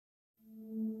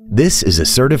This is a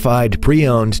certified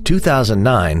pre-owned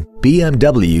 2009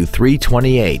 BMW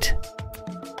 328.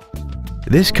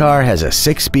 This car has a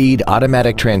 6-speed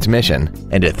automatic transmission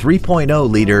and a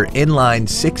 3.0-liter inline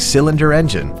 6-cylinder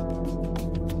engine.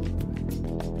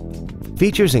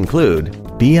 Features include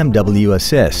BMW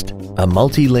Assist, a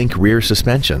multi-link rear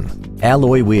suspension,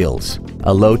 alloy wheels,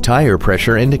 a low tire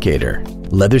pressure indicator,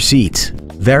 leather seats,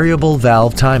 variable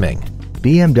valve timing,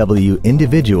 BMW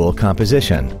individual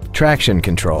composition, traction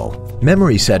control,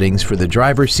 memory settings for the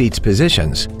driver's seat's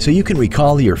positions so you can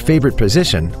recall your favorite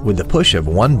position with the push of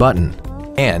one button.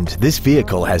 And this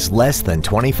vehicle has less than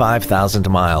 25,000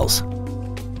 miles.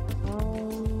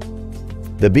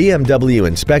 The BMW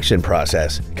inspection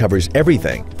process covers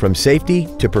everything from safety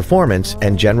to performance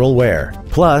and general wear.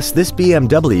 Plus, this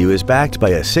BMW is backed by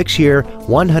a 6-year,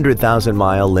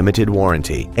 100,000-mile limited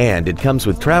warranty, and it comes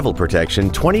with travel protection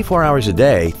 24 hours a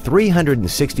day,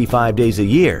 365 days a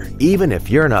year, even if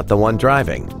you're not the one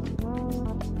driving.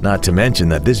 Not to mention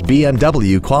that this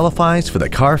BMW qualifies for the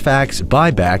Carfax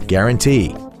buyback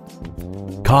guarantee.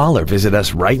 Call or visit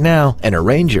us right now and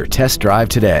arrange your test drive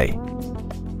today.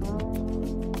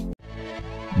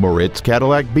 Moritz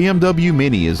Cadillac BMW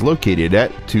Mini is located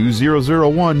at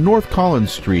 2001 North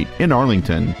Collins Street in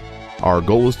Arlington. Our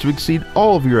goal is to exceed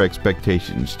all of your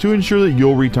expectations to ensure that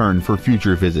you'll return for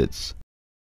future visits.